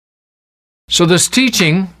So this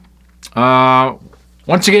teaching,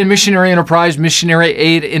 once again, Missionary Enterprise, Missionary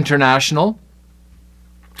Aid International.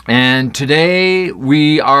 And today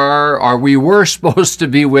we were supposed to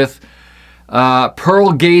be with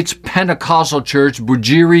Pearl Gates Pentecostal Church,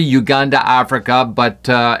 Bujiri, Uganda, Africa. But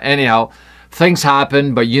anyhow, things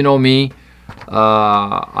happen, but you know me.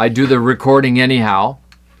 I do the recording anyhow.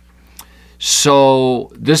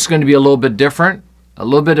 So this is going to be a little bit different, a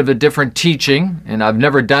little bit of a different teaching, and I've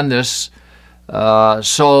never done this.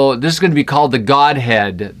 So this is going to be called the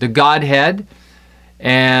Godhead. The Godhead.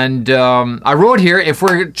 And I wrote here, if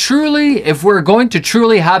we're going to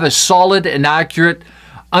truly have a solid and accurate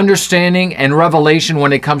understanding and revelation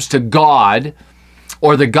when it comes to God,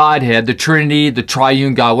 or the Godhead, the Trinity, the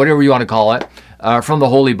Triune God, whatever you want to call it, from the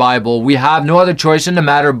Holy Bible, we have no other choice in the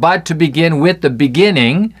matter but to begin with the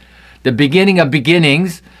beginning of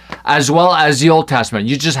beginnings, as well as the Old Testament.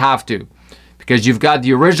 You just have to. Because you've got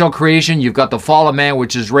the original creation, you've got the fall of man,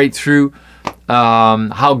 which is right through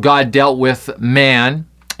how God dealt with man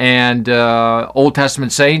and Old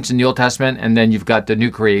Testament saints in the Old Testament, and then you've got the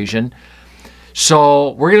new creation.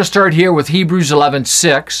 So we're going to start here with Hebrews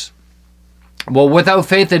 11:6. Well, without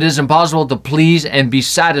faith it is impossible to please and be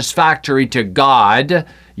satisfactory to God.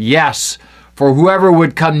 Yes, for whoever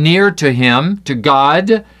would come near to him, to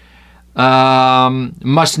God,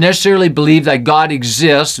 must necessarily believe that God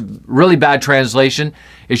exists. Really bad translation.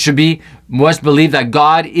 It should be, must believe that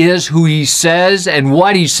God is who he says and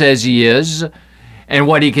what he says he is and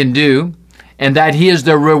what he can do, and that he is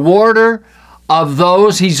the rewarder of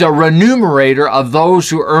those, he's a remunerator of those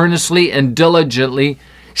who earnestly and diligently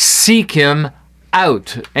seek him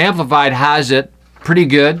out. Amplified has it pretty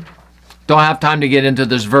good. Don't have time to get into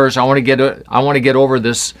this verse. I want to get over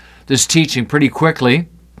this teaching pretty quickly.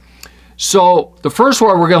 So the first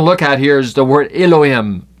word we're going to look at here is the word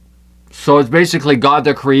Elohim. So it's basically God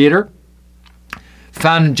the Creator.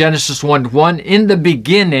 Found in Genesis 1:1. In the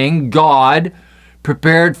beginning, God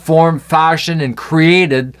prepared, formed, fashioned, and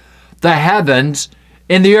created the heavens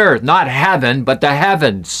and the earth. Not heaven, but the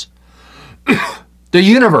heavens. The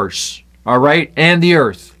universe, all right, and the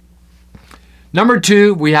earth. Number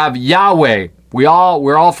 2, we have Yahweh. We're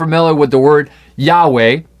all familiar with the word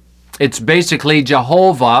Yahweh. It's basically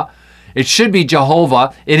Jehovah. It should be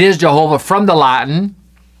Jehovah. It is Jehovah from the Latin.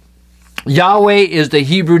 Yahweh is the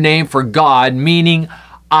Hebrew name for God, meaning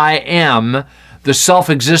I am, the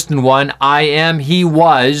self-existent one. I am, he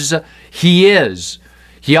was, he is.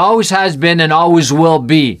 He always has been and always will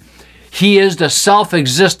be. He is the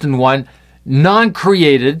self-existent one,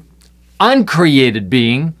 non-created, uncreated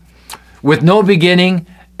being, with no beginning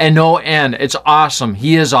and no end. It's awesome.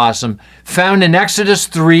 He is awesome. Found in Exodus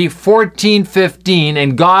 3:14-15,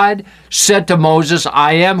 and God said to Moses,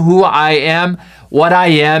 I am who I am, what I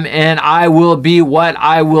am, and I will be what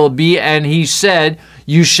I will be. And he said,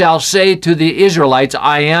 you shall say to the Israelites,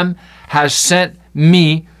 I am has sent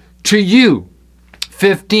me to you.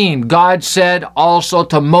 15, God said also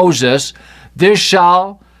to Moses, this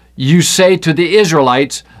shall you say to the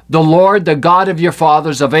Israelites, the Lord, the God of your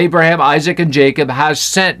fathers, of Abraham, Isaac, and Jacob, has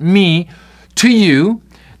sent me to you.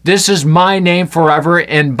 This is my name forever,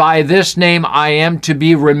 and by this name I am to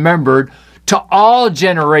be remembered to all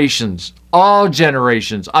generations, up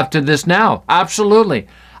to this now. Absolutely.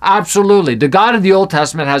 Absolutely. The God of the Old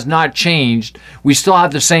Testament has not changed. We still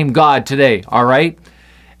have the same God today, all right?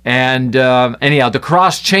 And anyhow, the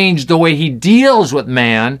cross changed the way he deals with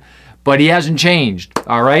man, but he hasn't changed,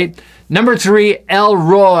 all right? Number 3, El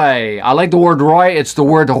Roi. I like the word Roy. It's the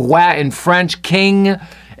word Roi in French, king.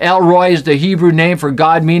 El Roi is the Hebrew name for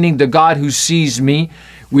God, meaning the God who sees me.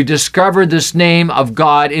 We discovered this name of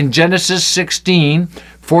God in Genesis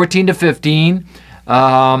 16:14-15.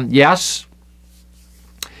 Yes.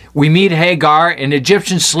 We meet Hagar, an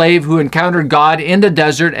Egyptian slave who encountered God in the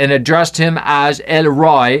desert and addressed him as El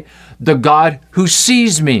Roi, the God who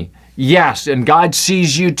sees me. Yes, and God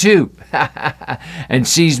sees you too, and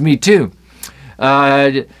sees me too.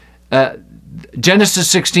 Genesis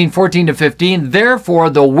 16:14-15. Therefore,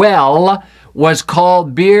 the well was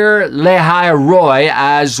called Bir Lahai Roi,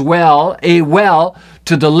 as well, a well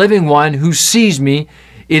to the living one who sees me.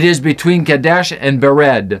 It is between Kadesh and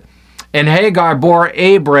Bered. And Hagar bore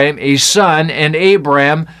Abram a son, and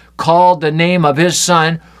Abram called the name of his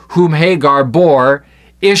son, whom Hagar bore,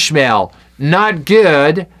 Ishmael. Not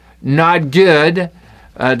good.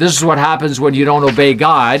 This is what happens when you don't obey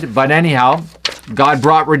God. But anyhow, God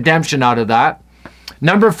brought redemption out of that.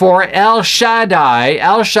 Number 4, El Shaddai.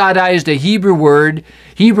 El Shaddai is the Hebrew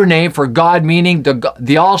name for God, meaning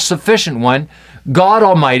the all-sufficient one, God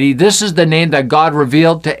Almighty. This is the name that God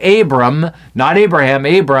revealed to Abram, not Abraham,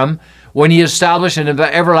 Abram, when he established an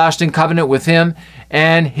everlasting covenant with him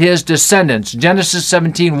and his descendants. Genesis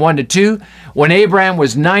 17, 1-2. When Abraham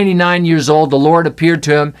was 99 years old, the Lord appeared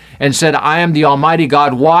to him and said, I am the Almighty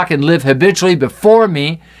God. Walk and live habitually before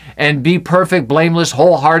me and be perfect, blameless,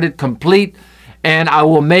 wholehearted, complete. And I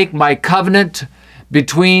will make my covenant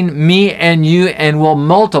between me and you and will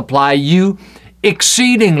multiply you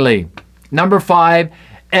exceedingly. Number 5,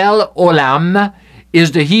 El Olam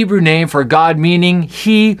is the Hebrew name for God, meaning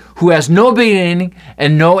he who has no beginning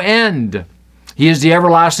and no end. He is the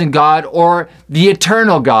everlasting God or the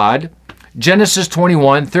eternal God. Genesis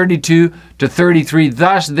 21, 32-33.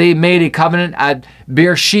 Thus they made a covenant at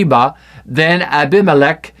Beersheba. Then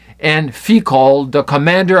Abimelech and Phicol, the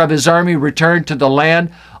commander of his army, returned to the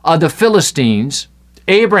land of the Philistines.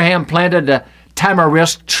 Abraham planted a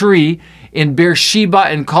tamarisk tree in Beersheba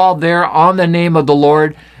and called there on the name of the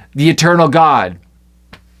Lord, the eternal God.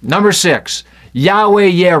 Number 6, Yahweh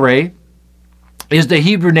Yireh is the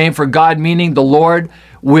Hebrew name for God, meaning the Lord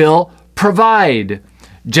will provide.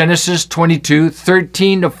 Genesis 22,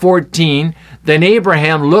 13-14. Then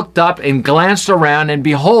Abraham looked up and glanced around, and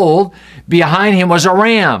behold, behind him was a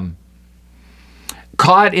ram,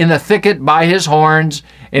 caught in the thicket by his horns.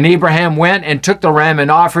 And Abraham went and took the ram and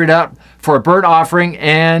offered up for a burnt offering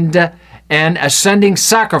and an ascending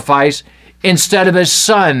sacrifice instead of his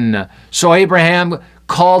son. So Abraham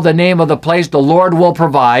called the name of the place, the Lord will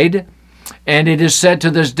provide. And it is said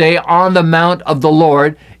to this day, on the mount of the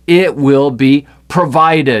Lord it will be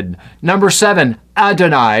provided. Number 7,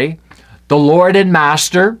 Adonai, the Lord and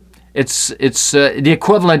Master. It's the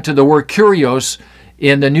equivalent to the word kurios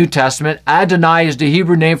in the New Testament. Adonai is the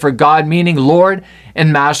Hebrew name for God, meaning Lord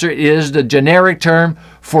and Master. It is the generic term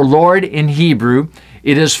for Lord in Hebrew.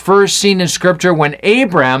 It is first seen in Scripture when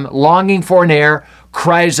Abram, longing for an heir,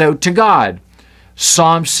 cries out to God.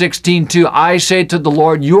 Psalm 16:2, I say to the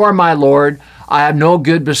Lord, you are my Lord. I have no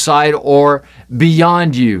good beside or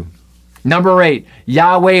beyond you. Number 8,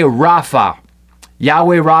 Yahweh Rapha.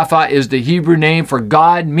 Yahweh Rapha is the Hebrew name for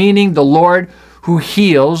God, meaning the Lord who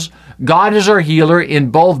heals. God is our healer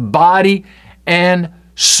in both body and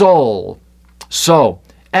soul. So,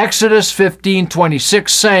 Exodus 15:26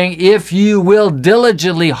 saying, if you will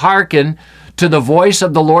diligently hearken to the voice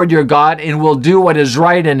of the Lord your God and will do what is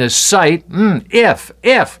right in his sight,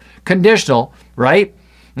 if, conditional, right?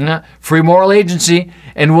 Free moral agency,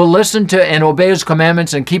 and will listen to and obey his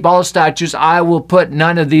commandments and keep all his statutes, I will put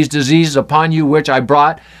none of these diseases upon you which I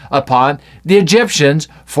brought upon the Egyptians,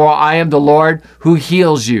 for I am the Lord who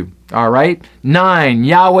heals you. All right? 9,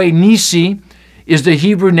 Yahweh Nisi is the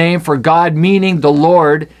Hebrew name for God, meaning the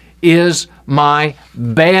Lord is my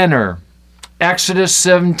banner. Exodus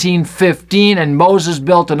 17:15, and Moses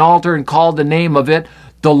built an altar and called the name of it,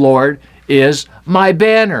 the Lord is my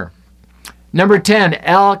banner. Number 10,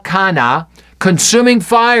 Elkanah, consuming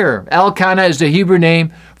fire. Elkanah is the Hebrew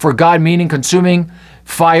name for God, meaning consuming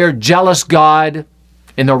fire, jealous God,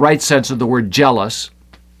 in the right sense of the word jealous.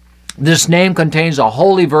 This name contains a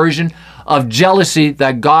holy version of jealousy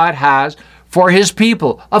that God has for his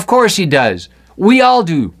people. Of course he does. We all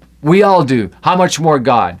do. We all do. How much more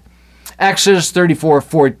God? Exodus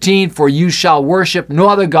 34:14, for you shall worship no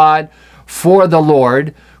other God, for the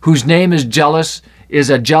Lord, whose name is jealous,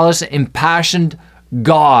 is a jealous, impassioned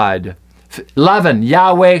God. 11,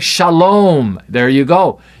 Yahweh Shalom. There you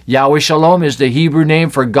go. Yahweh Shalom is the Hebrew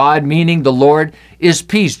name for God, meaning the Lord is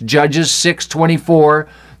peace. Judges 6:24.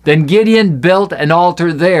 Then Gideon built an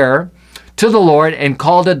altar there to the Lord and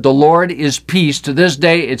called it the Lord is peace. To this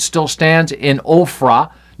day it still stands in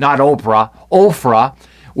Ophrah, not Oprah, Ophrah,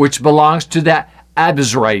 which belongs to the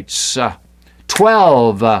Abizrites.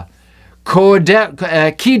 12,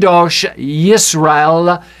 Kedosh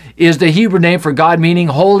Yisrael is the Hebrew name for God, meaning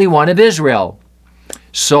Holy One of Israel.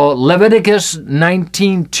 So Leviticus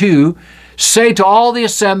 19:2, say to all the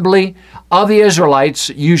assembly of the Israelites,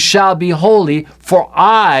 you shall be holy, for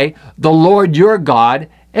I, the Lord your God,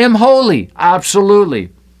 am holy.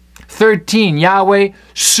 Absolutely. 13, Yahweh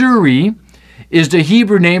Suri is the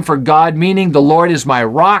Hebrew name for God, meaning the Lord is my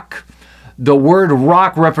rock. The word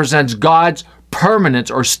rock represents God's permanence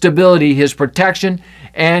or stability, his protection,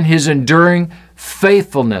 and his enduring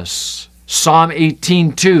faithfulness. Psalm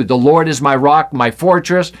 18:2, the Lord is my rock, my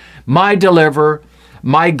fortress, my deliverer,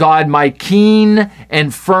 my God, my keen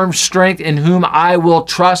and firm strength, in whom I will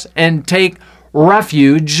trust and take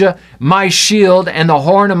refuge, my shield and the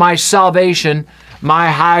horn of my salvation, my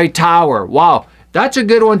high tower. Wow, that's a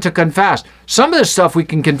good one to confess. Some of this stuff we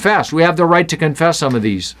can confess. We have the right to confess some of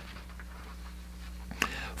these.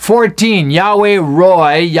 14, Yahweh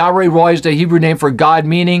Roy. Yahweh Roy is the Hebrew name for God,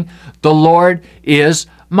 meaning the Lord is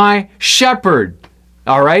my shepherd.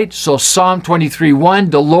 All right, so Psalm 23:1,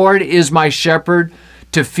 the Lord is my shepherd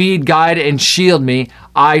to feed, guide, and shield me.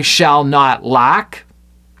 I shall not lack.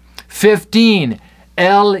 15,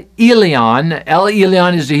 El Elyon. El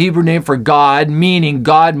Elyon is the Hebrew name for God, meaning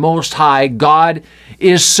God Most High. God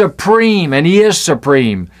is supreme, and He is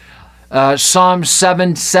supreme. Psalm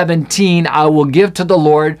 7:17, I will give to the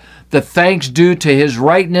Lord the thanks due to His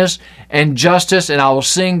rightness and justice, and I will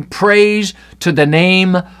sing praise to the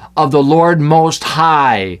name of the Lord Most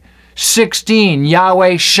High. 16,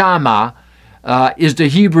 Yahweh Shammah is the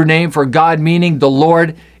Hebrew name for God, meaning the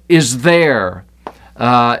Lord is there.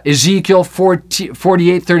 Ezekiel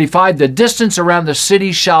 48:35, the distance around the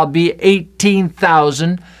city shall be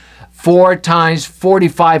 18,000, 4 times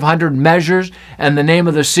 4,500 measures, and the name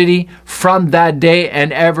of the city from that day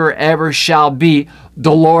and ever shall be,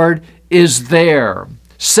 the Lord is there.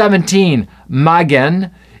 17,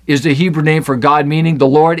 Magen is the Hebrew name for God, meaning the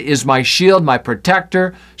Lord is my shield, my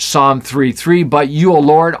protector. Psalm 3:3, but you, O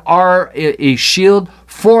Lord, are a shield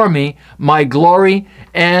for me, my glory,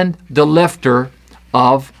 and the lifter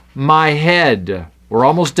of my head. We're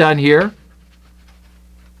almost done here.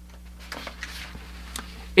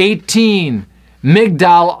 18,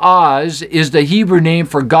 Migdal Oz is the Hebrew name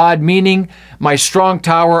for God, meaning my strong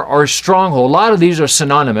tower or stronghold. A lot of these are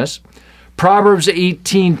synonymous. Proverbs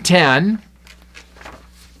 18:10,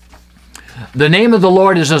 the name of the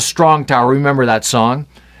Lord is a strong tower. Remember that song.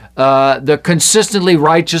 The consistently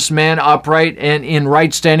righteous man, upright and in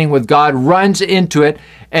right standing with God, runs into it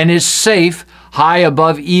and is safe, high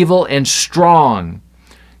above evil and strong.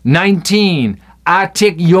 19,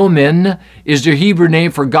 Atik Yomin is the Hebrew name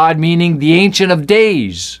for God, meaning the Ancient of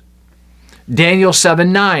Days. Daniel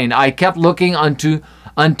 7:9, I kept looking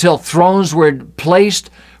until thrones were placed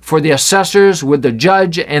for the assessors with the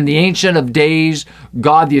judge, and the Ancient of Days,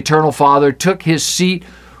 God the Eternal Father, took his seat,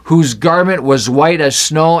 whose garment was white as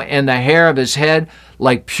snow, and the hair of his head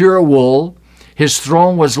like pure wool. His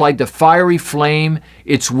throne was like the fiery flame.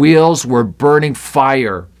 Its wheels were burning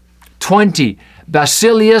fire. 20,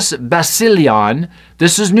 Basilion.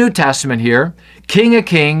 This is New Testament here. King of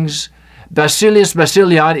Kings.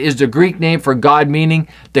 Basilion is the Greek name for God, meaning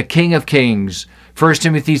the King of Kings. 1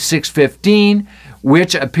 Timothy 6:15,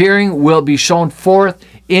 which appearing will be shown forth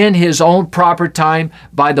in his own proper time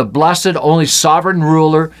by the blessed, only sovereign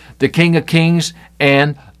ruler, the King of Kings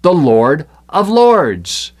and the Lord of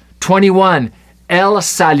Lords. 21, El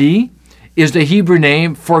Sali is the Hebrew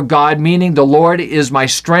name for God, meaning the Lord is my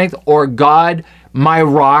strength, or God my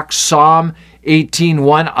rock. Psalm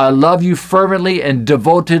 18:1, I love you fervently and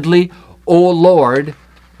devotedly, O Lord,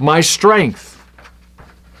 my strength.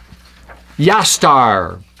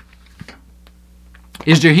 Yastar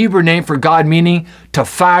is the Hebrew name for God, meaning to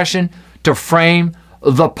fashion, to frame,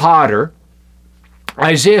 the potter.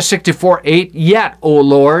 Isaiah 64:8, yet, O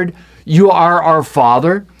Lord, you are our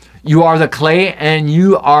Father, you are the clay, and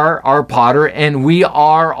you are our potter, and we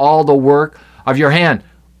are all the work of your hand.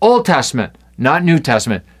 Old Testament, not New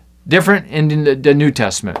Testament. Different in the New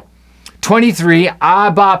Testament. 23,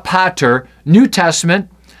 Abba Pater, New Testament.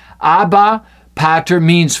 Abba Pater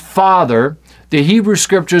means father. The Hebrew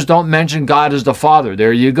scriptures don't mention God as the father,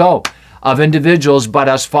 there you go, of individuals, but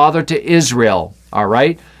as father to Israel, all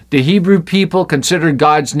right? The Hebrew people considered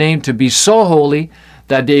God's name to be so holy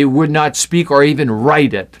that they would not speak or even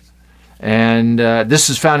write it. And this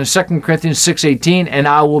is found in 2 Corinthians 6:18, and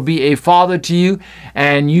I will be a father to you,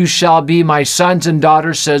 and you shall be my sons and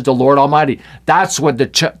daughters, says the Lord Almighty. This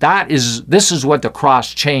is what the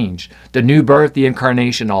cross changed, the new birth, the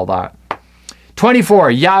incarnation, all that. 24,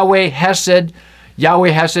 Yahweh Hesed. Yahweh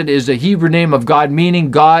Hesed is the Hebrew name of God, meaning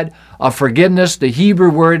God of forgiveness. The Hebrew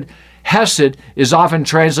word Hesed is often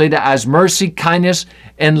translated as mercy, kindness,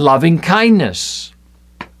 and loving kindness.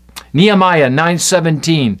 Nehemiah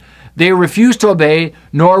 9:17, they refused to obey,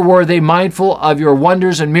 nor were they mindful of your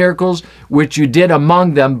wonders and miracles which you did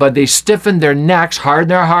among them, but they stiffened their necks, hardened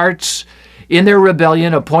their hearts, in their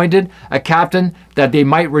rebellion appointed a captain that they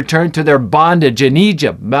might return to their bondage in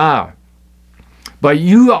Egypt. But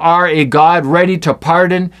you are a God ready to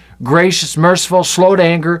pardon, gracious, merciful, slow to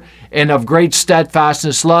anger, and of great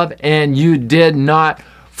steadfastness, love, and you did not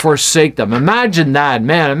forsake them. Imagine that,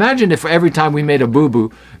 man. Imagine if every time we made a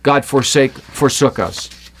boo-boo, God forsook us.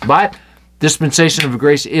 But dispensation of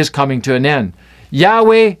grace is coming to an end.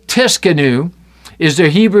 Yahweh Tiskanu is the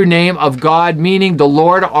Hebrew name of God, meaning the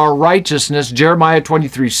Lord our righteousness. Jeremiah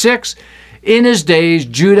 23:6, in his days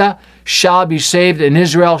Judah shall be saved, and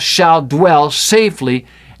Israel shall dwell safely,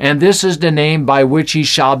 and this is the name by which he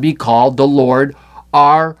shall be called, the Lord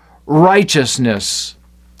our righteousness.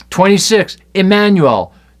 26,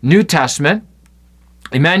 Emmanuel, New Testament.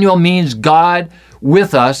 Emmanuel means God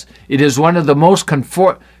with us. It is one of the most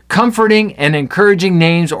comforting and encouraging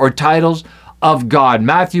names or titles of God.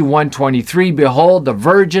 Matthew 1:23, behold, the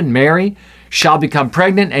Virgin Mary shall become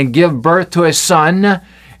pregnant and give birth to a son,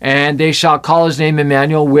 and they shall call his name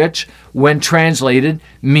Emmanuel, which, when translated,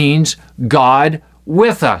 means God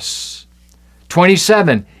with us.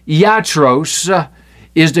 27, Iatros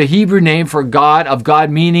is the Hebrew name for God, of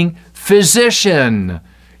God, meaning physician.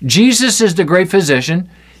 Jesus is the great physician.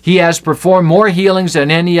 He has performed more healings than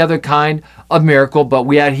any other kind of miracle, but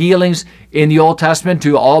we had healings in the Old Testament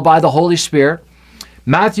too, all by the Holy Spirit.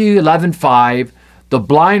 Matthew 11:5, the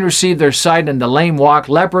blind receive their sight and the lame walk,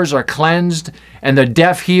 lepers are cleansed, and the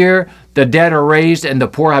deaf hear, the dead are raised, and the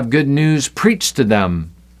poor have good news preached to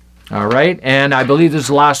them. All right, and I believe this is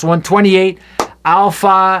the last one. 28,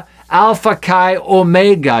 Alpha Chi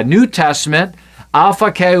Omega. New Testament,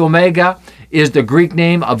 Alpha Chi Omega is the Greek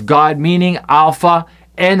name of God, meaning Alpha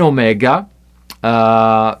and Omega.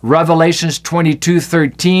 Revelations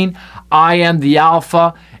 22:13, I am the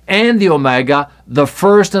Alpha and the Omega, the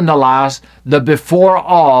first and the last, the before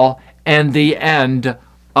all and the end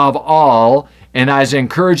of all. And I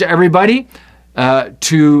encourage everybody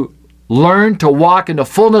to learn to walk in the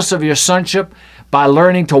fullness of your sonship by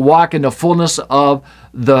learning to walk in the fullness of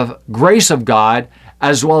the grace of God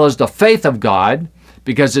as well as the faith of God,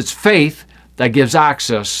 because it's faith that gives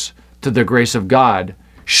access to the grace of God.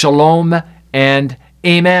 Shalom and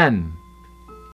amen.